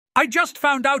I just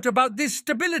found out about this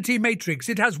stability matrix.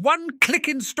 It has one-click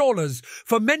installers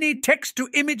for many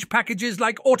text-to-image packages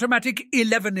like Automatic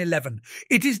 1111.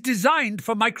 It is designed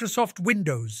for Microsoft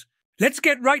Windows. Let's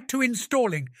get right to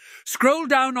installing. Scroll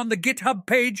down on the GitHub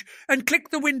page and click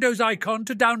the Windows icon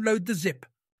to download the zip.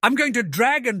 I'm going to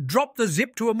drag and drop the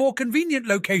zip to a more convenient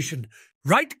location.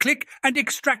 Right-click and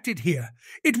extract it here.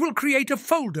 It will create a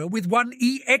folder with one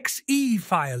exe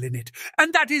file in it.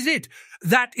 And that is it.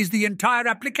 That is the entire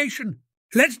application.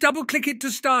 Let's double-click it to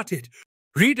start it.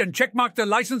 Read and checkmark the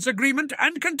license agreement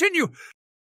and continue.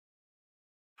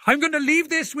 I'm going to leave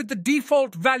this with the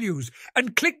default values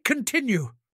and click Continue.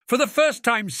 For the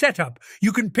first-time setup,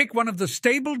 you can pick one of the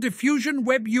stable diffusion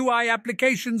web UI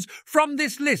applications from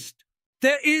this list.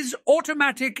 There is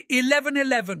Automatic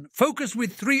 1111, Foocus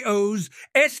with 3 O's,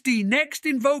 SD Next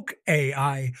Invoke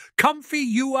AI,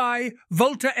 ComfyUI,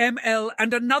 Volta ML,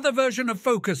 and another version of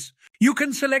Foocus. You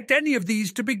can select any of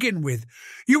these to begin with.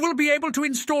 You will be able to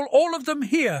install all of them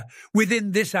here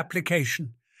within this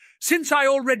application. Since I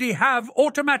already have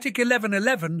Automatic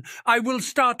 1111, I will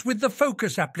start with the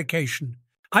Foocus application.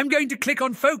 I'm going to click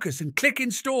on Foocus and click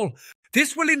Install.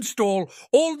 This will install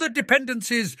all the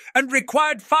dependencies and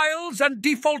required files and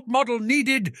default model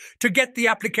needed to get the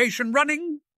application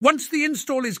running. Once the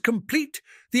install is complete,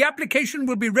 the application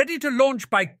will be ready to launch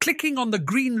by clicking on the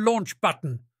green Launch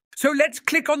button. So let's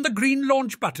click on the green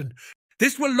Launch button.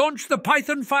 This will launch the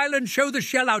Python file and show the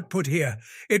shell output here.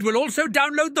 It will also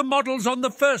download the models on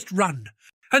the first run.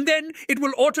 And then it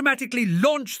will automatically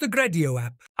launch the Gradio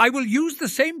app. I will use the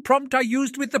same prompt I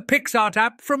used with the PixArt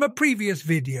app from a previous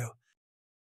video.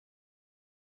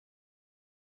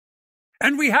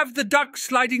 And we have the duck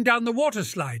sliding down the water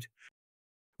slide.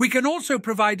 We can also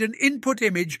provide an input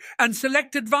image and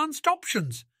select advanced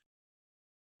options.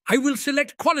 I will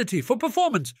select quality for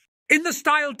performance. In the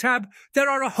Style tab, there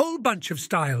are a whole bunch of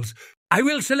styles. I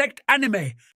will select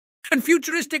anime and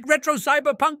futuristic retro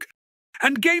cyberpunk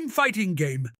and game fighting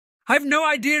game. I've no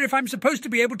idea if I'm supposed to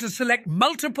be able to select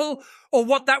multiple or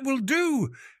what that will do.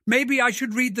 Maybe I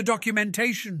should read the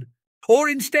documentation. Or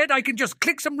instead, I can just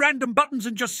click some random buttons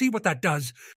and just see what that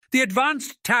does. The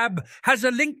Advanced tab has a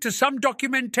link to some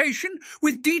documentation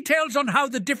with details on how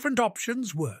the different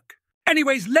options work.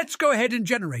 Anyways, let's go ahead and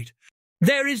generate.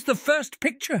 There is the first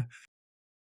picture.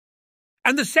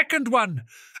 And the second one.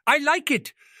 I like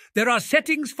it. There are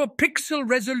settings for pixel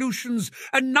resolutions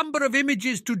and number of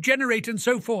images to generate and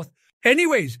so forth.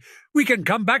 Anyways, we can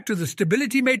come back to the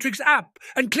Stability Matrix app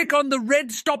and click on the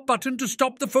red stop button to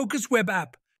stop the Foocus web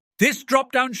app. This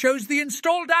drop-down shows the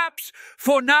installed apps.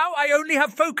 For now, I only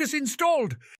have Foocus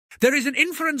installed. There is an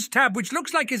Inference tab which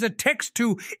looks like is a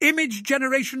text-to-image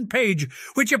generation page,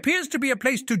 which appears to be a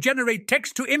place to generate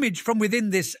text-to-image from within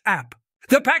this app.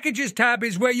 The Packages tab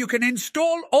is where you can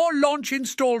install or launch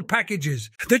installed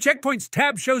packages. The Checkpoints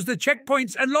tab shows the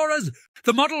checkpoints and LoRa's.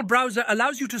 The Model Browser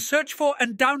allows you to search for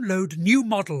and download new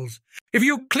models. If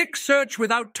you click Search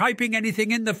without typing anything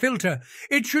in the filter,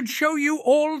 it should show you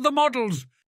all the models.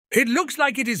 It looks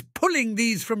like it is pulling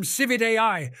these from Civid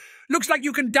AI. Looks like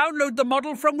you can download the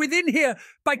model from within here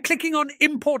by clicking on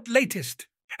Import Latest.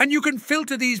 And you can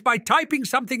filter these by typing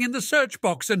something in the search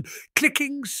box and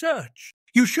clicking Search.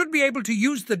 You should be able to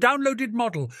use the downloaded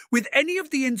model with any of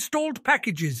the installed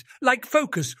packages like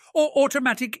Foocus or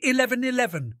Automatic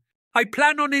 1111. I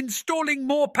plan on installing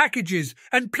more packages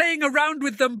and playing around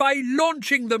with them by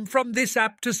launching them from this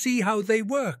app to see how they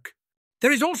work.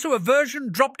 There is also a version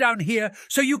drop-down here,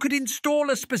 so you could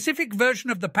install a specific version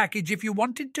of the package if you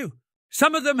wanted to.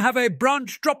 Some of them have a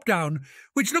branch drop-down,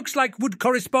 which looks like would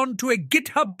correspond to a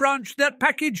GitHub branch that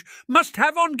package must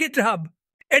have on GitHub.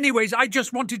 Anyways, I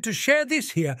just wanted to share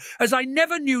this here, as I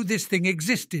never knew this thing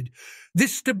existed.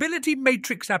 This Stability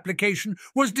Matrix application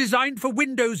was designed for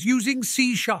Windows using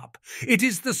C#. It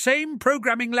is the same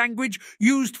programming language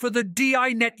used for the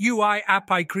DINet UI app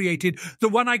I created. The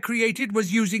one I created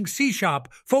was using C#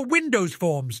 for Windows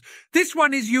Forms. This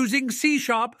one is using C#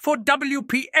 for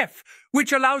WPF,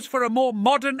 which allows for a more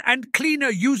modern and cleaner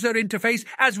user interface,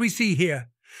 as we see here.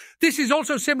 This is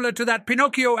also similar to that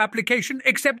Pinocchio application,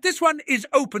 except this one is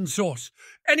open source.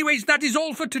 Anyways, that is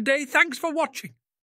all for today. Thanks for watching.